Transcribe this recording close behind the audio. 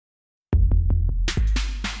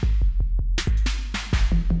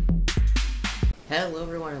Hello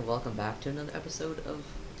everyone and welcome back to another episode of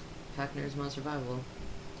Pac-Nerdz Mod Survival.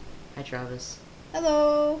 Hi Travis.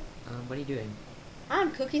 Hello. What are you doing?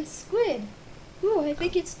 I'm cooking squid. Ooh, I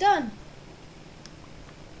think it's done.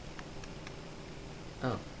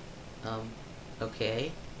 Oh.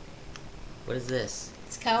 Okay. What is this?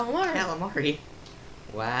 It's calamari. Calamari?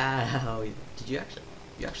 Wow. Did you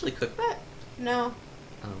actually cook that? No.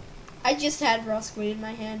 Oh. I just had raw squid in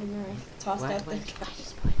my hand and then I tossed out the Why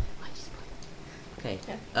just put it? Okay.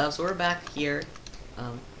 Yeah. So we're back here,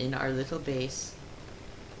 in our little base.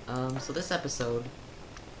 So this episode,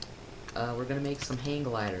 we're gonna make some hang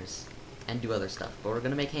gliders and do other stuff. But we're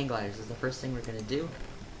gonna make hang gliders is the first thing we're gonna do.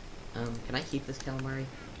 Can I keep this calamari?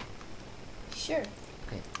 Sure.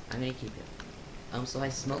 Okay, I'm gonna keep it. So I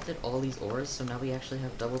smelted all these ores, so now we actually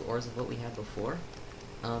have double ores of what we had before.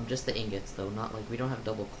 Just the ingots though, not like we don't have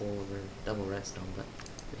double coal or double redstone, but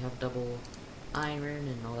we have double iron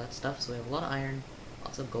and all that stuff. So we have a lot of iron,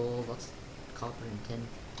 lots of gold, lots of copper and tin,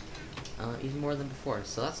 even more than before.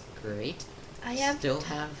 So that's great. Still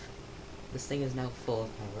have this thing is now full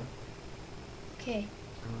of power. Okay.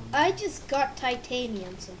 I just got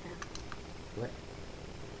titanium somehow. What?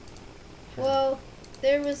 How? Well,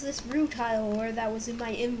 there was this rutile ore that was in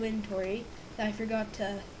my inventory that I forgot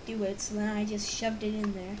to do it, so then I just shoved it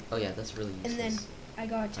in there. Oh yeah, that's really useless. And then I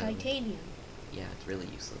got titanium. Yeah, it's really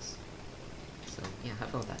useless. So yeah, have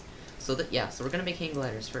fun with that. So so we're gonna make hang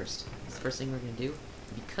gliders first. That's the first thing we're gonna do.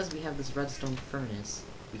 Because we have this redstone furnace,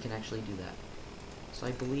 we can actually do that. So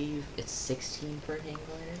I believe it's 16 per hang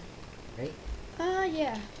glider, right?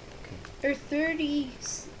 Yeah. Okay. Or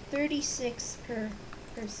 36 per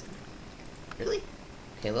person. Really?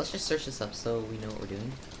 Okay, let's just search this up so we know what we're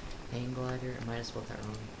doing. Hang glider. I might have spelled that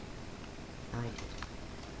wrong. I did.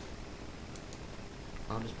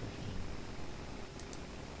 I'll just put hang.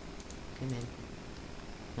 Okay, man.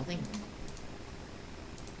 Nothing.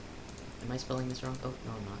 Am I spelling this wrong? Oh,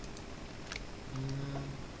 no, I'm not.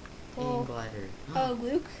 Hang glider. Oh,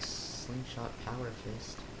 Luke. Slingshot power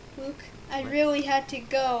fist. Luke, I What? really had to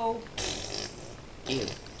go. Ew.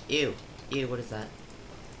 Ew. Ew, what is that?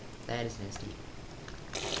 That is nasty.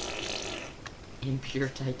 Impure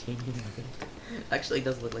titanium nugget. Actually, it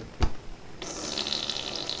does look like poop.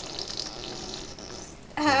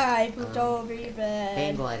 I pooped all over your bed.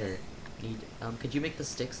 Hang glider. Need, could you make the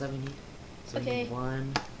sticks that we need? So we Okay. need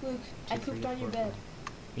 1, Luke, 2, I pooped 3, on your 4, bed. 5.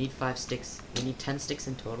 We need 5 sticks. We need 10 sticks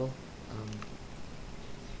in total.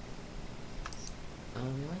 We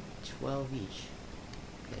like 12 each.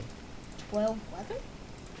 Okay. 12 weather?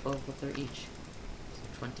 12 with her each. So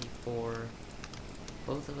 24.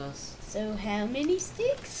 Both of us. So how many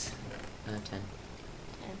sticks? 10.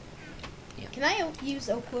 Yeah. Can I use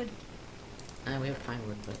oak wood? We have pine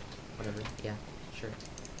wood, but whatever. Yeah, sure.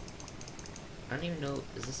 I don't even know,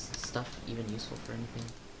 is this stuff even useful for anything?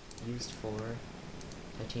 Used for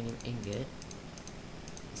titanium ingot.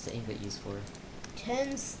 What's the ingot used for?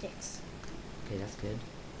 10 sticks. Okay, that's good.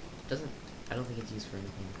 I don't think it's used for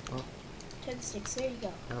anything. Well, 10 sticks, there you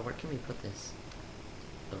go. where can we put this?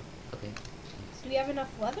 Oh, okay. Thanks. Do we have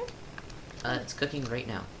enough leather? It's cooking right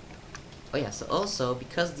now. Oh yeah, so also,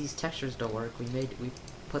 because these textures don't work, we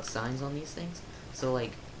put signs on these things. So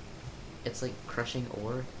like, it's like crushing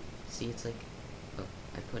ore. See, it's like, oh,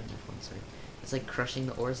 I put an F1, sorry. It's like crushing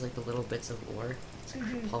the ores, like the little bits of ore. It's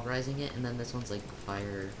like pulverizing it, and then this one's like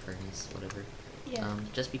fire, furnace, whatever. Yeah.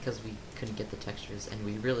 Just because we couldn't get the textures, and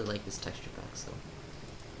we really like this texture pack, so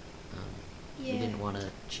Yeah. we didn't want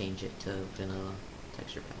to change it to vanilla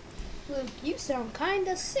texture pack. Luke, you sound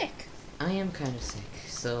kinda sick. I am kind of sick,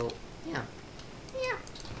 so yeah.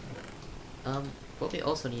 What we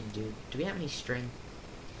also need to do we have any string?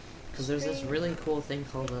 Because there's this String. really cool thing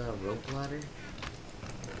called a rope ladder,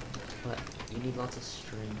 but you need lots of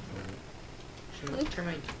string for it. Should I Luke? turn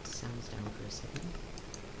my sounds down for a second?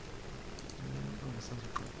 Oh, my sounds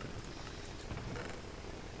are cool.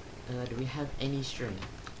 Do we have any string?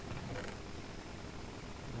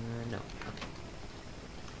 No.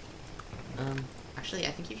 Okay. Actually,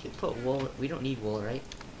 I think if you put wool, we don't need wool, right?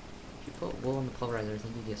 If you put wool in the pulverizer, I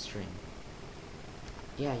think you get string.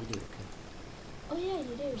 Yeah, you do, okay. Oh yeah, you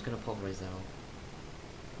I'm just do. gonna pulverize that all.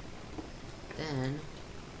 Then,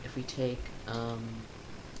 if we take, I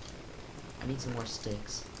need some more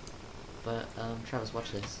sticks. But, Travis,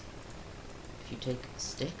 watch this. If you take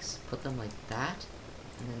sticks, put them like that,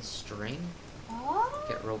 and then string, Oh.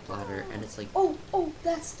 get rope ladder, and it's like... Oh,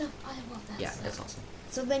 that stuff. I love that yeah, stuff. that's awesome.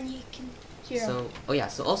 So then you can hear.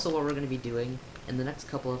 So also what we're going to be doing in the next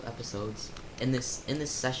couple of episodes, in this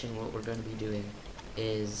session, what we're going to be doing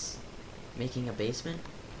is making a basement,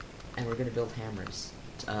 and we're going to build hammers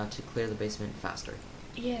to clear the basement faster.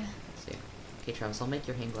 Yeah. So yeah. Okay, Travis, I'll make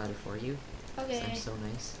your hang glider for you. 'Cause Okay. I'm so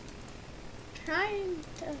nice. Trying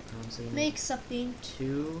to So you need make something.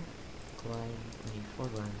 2 glide, I need 4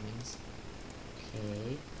 glider wings.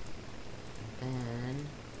 Okay. And then,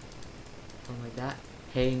 something like that.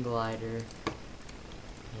 Hang glider.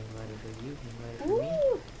 Hang glider for you, hang glider for me.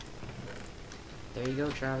 Ooh. There you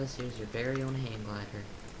go, Travis. Here's your very own hang glider.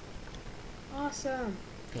 Awesome.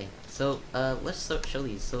 Okay, so let's show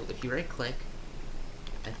these. So if you right click,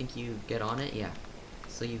 I think you get on it, yeah.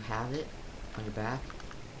 So you have it on your back,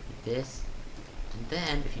 like this, and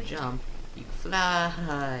then if you jump, you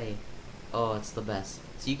fly. Oh, it's the best.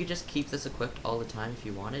 So you could just keep this equipped all the time if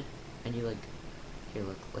you wanted, and you like, here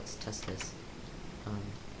look, let's test this.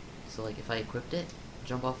 So like if I equipped it,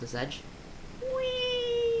 jump off this edge,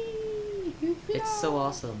 Whee! You it's so fly.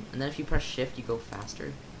 awesome. And then if you press shift, you go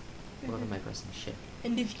faster. What am I pressing? Shift.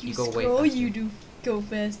 And if you, You go way scroll, faster. you do go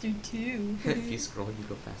faster too. If you scroll, you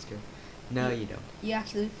go faster. No, you don't. You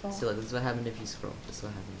actually fall. So this is what happens if you scroll. This is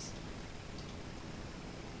what happens.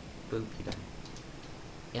 Boop, you die.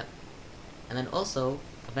 Yep. And then also,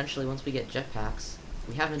 eventually once we get jetpacks,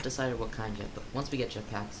 we haven't decided what kind yet, but once we get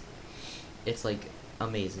jetpacks, it's like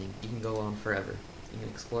amazing. You can go on forever. You can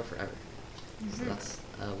explore forever. So that's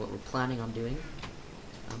what we're planning on doing.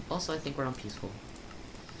 Also, I think we're on peaceful.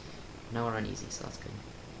 Now we're on easy, so that's good.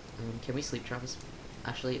 Can we sleep, Travis?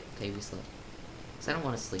 Actually, okay, we slept. Cause I don't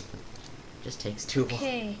want to sleep. It just takes too long.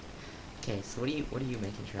 Okay. Okay, so what are you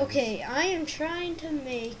making, Travis? Okay, I am trying to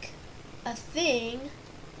make a thing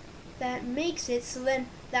that makes it so then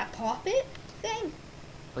that pop it thing.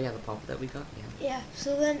 Oh yeah, the pop that we got. Yeah. Yeah,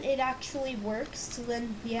 so then it actually works. So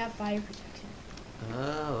then we have fire protection.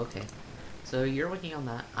 Oh, okay. So you're working on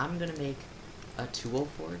that. I'm gonna make a tool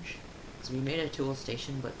forge. Cause we made a tool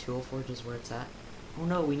station, but tool forge is where it's at. Oh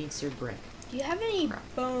no, we need seared brick. Do you have any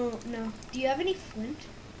Crap. bone? No. Do you have any flint?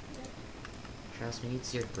 Travis, we need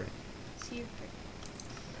seared brick. See your brick.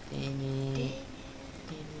 Dang it. Dang it.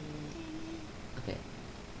 Dang it. Okay.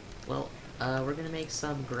 Well, we're gonna make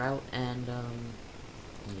some grout and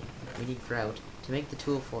yeah, we need grout to make the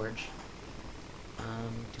tool forge.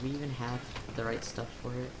 Do we even have the right stuff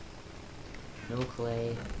for it? No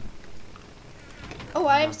clay. Oh,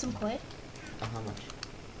 I have some clay. Oh, how much?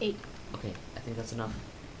 8. Okay, I think that's enough.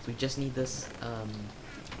 So we just need this,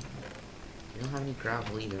 we don't have any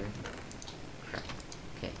gravel either. Crap.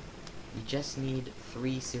 Okay. We just need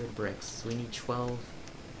 3 seared bricks. So we need 12.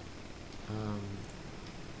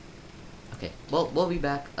 Okay, well, we'll be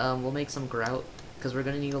back. We'll make some grout, because we're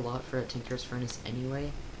going to need a lot for a tinker's furnace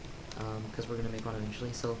anyway. Because we're going to make one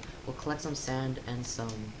eventually. So we'll collect some sand and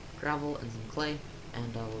some gravel and some clay,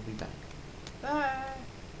 and we'll be back. Bye.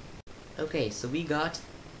 Okay, so we got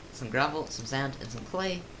some gravel, some sand, and some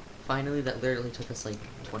clay. Finally, that literally took us like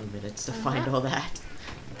 20 minutes to find all that.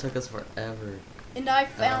 It took us forever. And I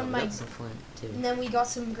found We my. got some flint too. And then we got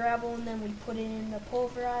some gravel, and then we put it in the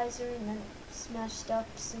pulverizer, and then it smashed up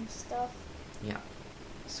some stuff. Yeah.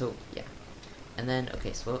 So yeah, and then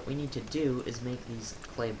okay. So what we need to do is make these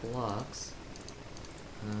clay blocks.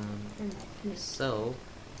 And my So,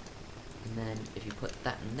 and then if you put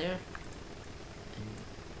that in there, and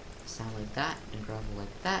sand like that, and gravel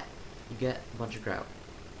like that, you get a bunch of grout.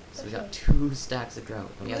 So we got Okay. 2 stacks of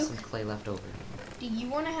grout, and we have some Luke? clay left over. Do you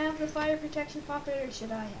want to have the fire protection popper, or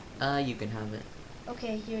should I have? You can have it.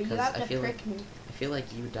 Okay, here, you 'Cause have I to feel prick me. I feel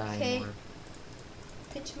like you die Okay. more.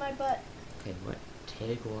 Pinch my butt. Okay, what?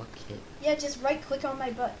 Tag walk kit. Yeah, just right click on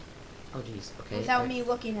my butt. Oh jeez. Okay. Without me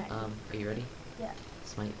looking at you. Are you ready? Yeah.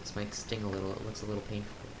 This might sting a little. It looks a little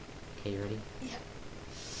painful. Okay, you ready? Yeah.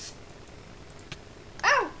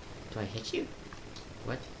 Ow! Do I hit you?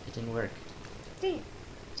 What? It didn't work. Dang it.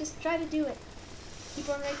 Just try to do it. Keep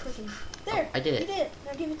on right clicking. There! I did it. You did it.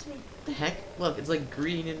 Now give it to me. The heck? Look, it's like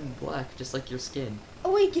green and black, just like your skin.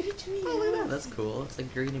 Oh wait, give it to me. Oh, look at that. Yes. That's cool. It's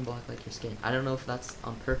like green and black like your skin. I don't know if that's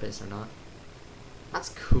on purpose or not. That's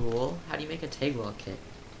cool. How do you make a tag walk kit?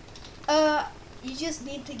 You just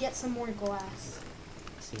need to get some more glass.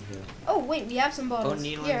 Let's see here. Oh wait, we have some bottles.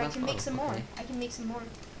 needle and Here, I glass can make bottle. some more. Okay. I can make some more.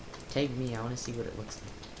 Tag me. I want to see what it looks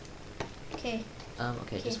like. Okay.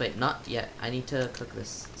 Okay, just wait. Not yet. I need to cook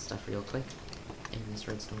this stuff real quick in this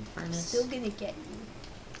redstone furnace. Still gonna get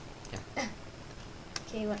you. Yeah.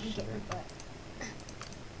 Okay, let me get Sure. your butt.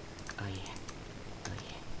 Oh yeah. Oh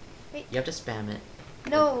yeah. Wait. You have to spam it.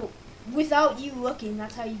 No, without you looking,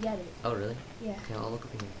 that's how you get it. Oh really? Yeah, Okay, I'll look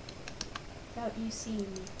over here. without you seeing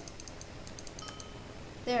me.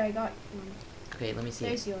 There, I got one. Okay, let me see.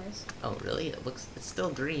 There's yours. Oh really? It's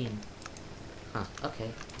still green. Huh.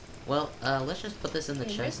 Okay. Well, let's just put this in the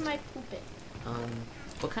Okay, chest. where's my puppet?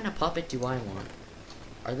 What kind of puppet do I want?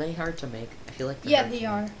 Are they hard to make? I feel like they're Yeah, hard they to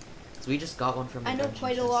are. make. So we just got one from the I know dungeon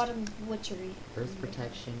quite a chest. lot of witchery. Earth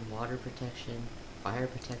protection, water protection, fire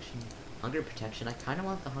protection, hunger protection. I kind of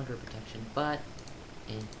want the hunger protection, but...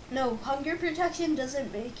 No, hunger protection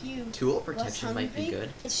doesn't make you Tool less protection hungry. might be good.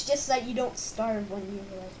 It's just that you don't starve when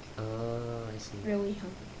you're like Oh, I see. really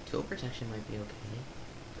hungry. Tool protection might be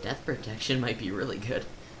okay. Death protection might be really good.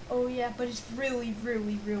 Oh yeah, but it's really,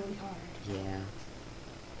 really, really hard. Yeah.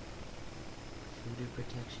 Voodoo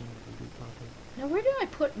protection, voodoo puppet. Now where do I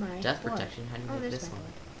put my Death blood? protection, how do you Oh, make there's this my one?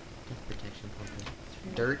 blood. Death protection puppet.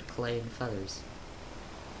 Really- Dirt, clay, and feathers.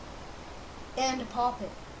 And a poppet.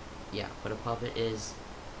 Yeah, but a puppet is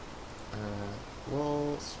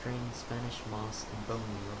wool, string, Spanish moss, and bone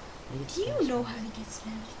meal. Make it Do you Spanish know moss. how to get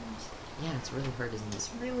Spanish moss? Yeah, it's really hard, isn't it? It's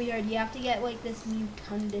really hard. You have to get like this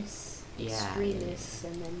mutundus extremis,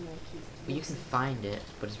 and then like Well, you can find it,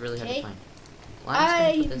 but it's really hard to Okay. find. Well, I'm just gonna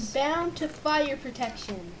I'm put this. bound to fire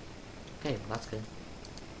protection. Okay, well, that's good.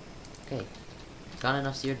 Okay, got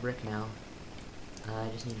enough seared brick now. I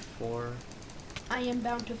just need 4. I am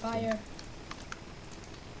bound to fire.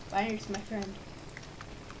 Fire's my friend.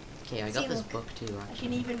 Okay, I See, got this look, book too, I actually.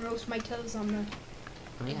 can even roast my toes on the.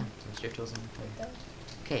 Oh yeah, roast your toes on the fire.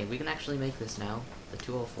 Okay, we can actually make this now. The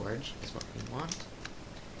tool forge is what we want.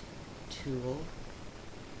 Tool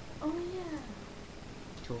Oh yeah.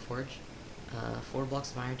 forge. 4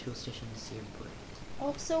 blocks of iron, tool station, seared brick.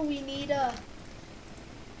 Also, we need a.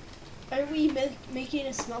 Are we making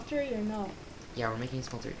a smeltery or no? Yeah, we're making a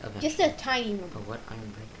smelter eventually. Just a tiny one. Oh, what?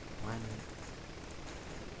 Iron brick. Why am I...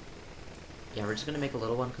 Yeah, we're just gonna make a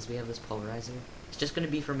little one because we have this pulverizer. It's just gonna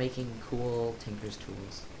be for making cool tinker's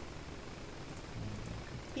tools.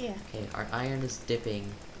 Yeah. Okay, our iron is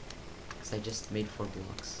dipping because I just made 4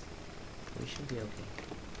 blocks. We should be okay.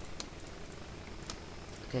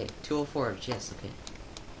 Okay, tool forge. Yes, okay.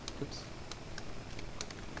 Oops.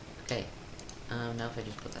 Okay. Now if I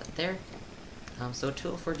just put that there. So a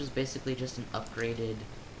tool forge is basically just an upgraded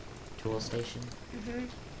tool station. Mhm.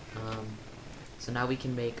 So now we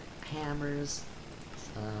can make hammers,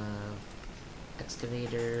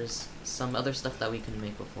 excavators, some other stuff that we couldn't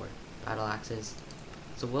make before. Battle axes.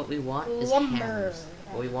 So what we want is Lumber. hammers.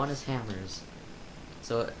 What we want is hammers.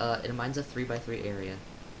 So it mines a 3x3 area.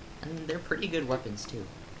 And they're pretty good weapons too,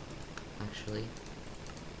 actually.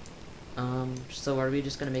 So are we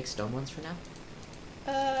just gonna make stone ones for now?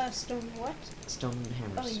 Stone what? Stone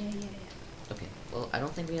hammers. Oh yeah, yeah, yeah. Okay, well, I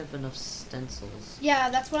don't think we have enough stencils. Yeah,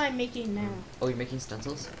 that's what I'm making now. Oh, you're making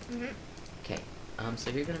stencils? Mhm. Okay, so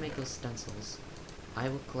if you're gonna make those stencils, I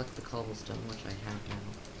will collect the cobblestone, which I have now.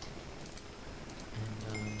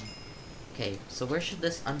 And, okay, so where should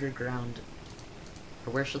this underground,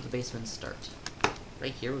 or where should the basement start?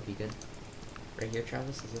 Right here would be good. Right here,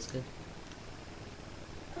 Travis, is this good?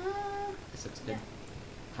 This looks good. Yeah.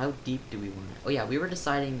 How deep do we want it? Oh yeah, we were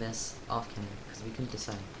deciding this off camera, because we couldn't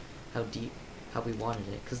decide how deep, how we wanted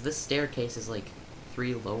it. Because this staircase is like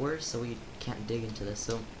 3 lower, so we can't dig into this,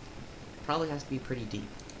 so probably has to be pretty deep.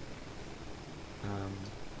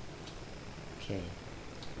 Okay.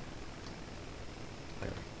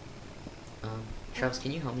 Whatever. Travis,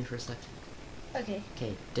 can you help me for a sec? Okay.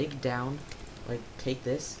 Okay, dig down, like, take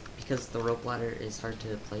this, because the rope ladder is hard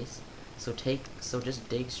to place, so just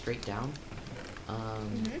dig straight down,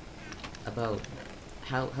 Mhm. about,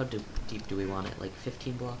 how deep do we want it, like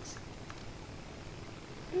 15 blocks?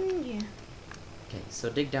 Yeah. Okay, so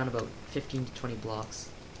dig down about 15 to 20 blocks,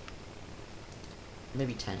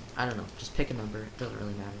 maybe 10, I don't know, just pick a number, it doesn't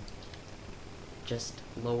really matter, just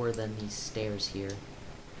lower than these stairs here,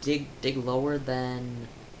 dig lower than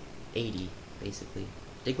 80, basically.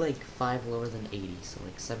 Dig like 5 lower than 80, so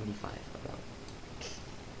like 75 about.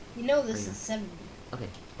 You know this There you is 70. Okay,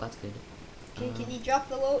 well that's good. Okay, can you drop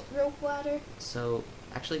the rope ladder? So,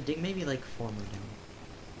 actually dig maybe like 4 more down.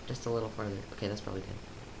 Just a little farther. Okay, that's probably good.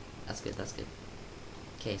 That's good, that's good.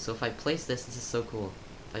 Okay, so if I place this is so cool.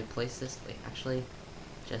 If I place this, wait, actually,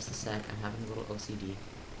 just a sec, I'm having a little OCD.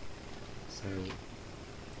 Sorry.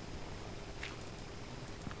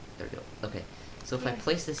 There we go. Okay, so if I Yeah.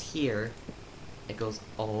 place this here, it goes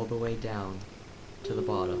all the way down to the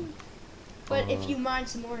bottom. But if you mine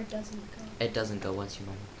some more, it doesn't go. It doesn't go once you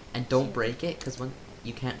mine. And don't Yeah. break it, because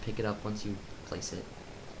you can't pick it up once you place it.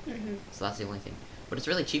 Mhm. So that's the only thing. But it's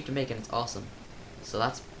really cheap to make and it's awesome. So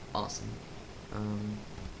that's awesome.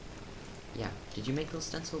 Yeah. Did you make those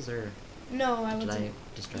stencils or No, I did wasn't.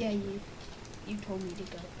 I distract Yeah, you? you told me to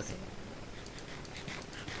go. Okay.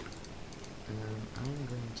 I'm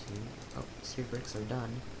going to... Oh, seared bricks are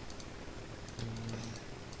done.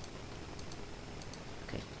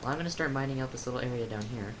 Okay. Well, I'm going to start mining out this little area down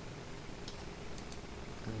here.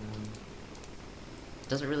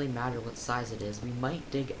 doesn't really matter what size it is. We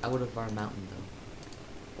might dig out of our mountain, though.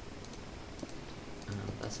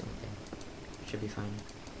 That's the only thing. Should be fine.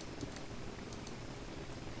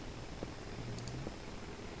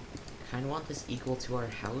 Kind of want this equal to our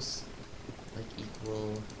house. Like,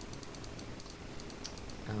 equal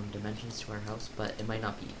dimensions to our house, but it might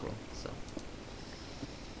not be equal, so.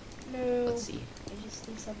 No. Let's see. I just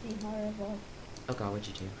did something horrible. Oh god, what'd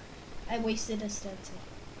you do? I wasted a stencil.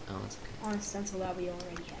 Oh, that's okay. On a stencil that we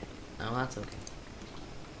already had. Oh, that's okay.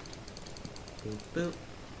 Boop, boop.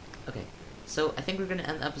 Okay, so I think we're gonna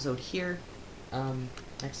end the episode here.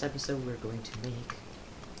 Next episode we're going to make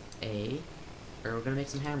we're gonna make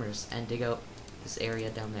some hammers and dig out this area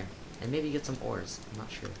down there. And maybe get some ores, I'm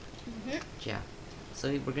not sure. Yeah, so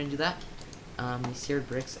we're gonna do that. These seared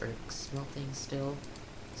bricks are smelting still.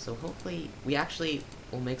 So hopefully, we actually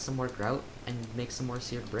will make some more grout and make some more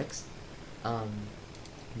seared bricks,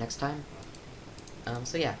 next time.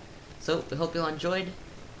 So yeah, so we hope you all enjoyed.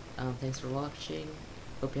 Thanks for watching.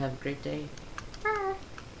 Hope you have a great day.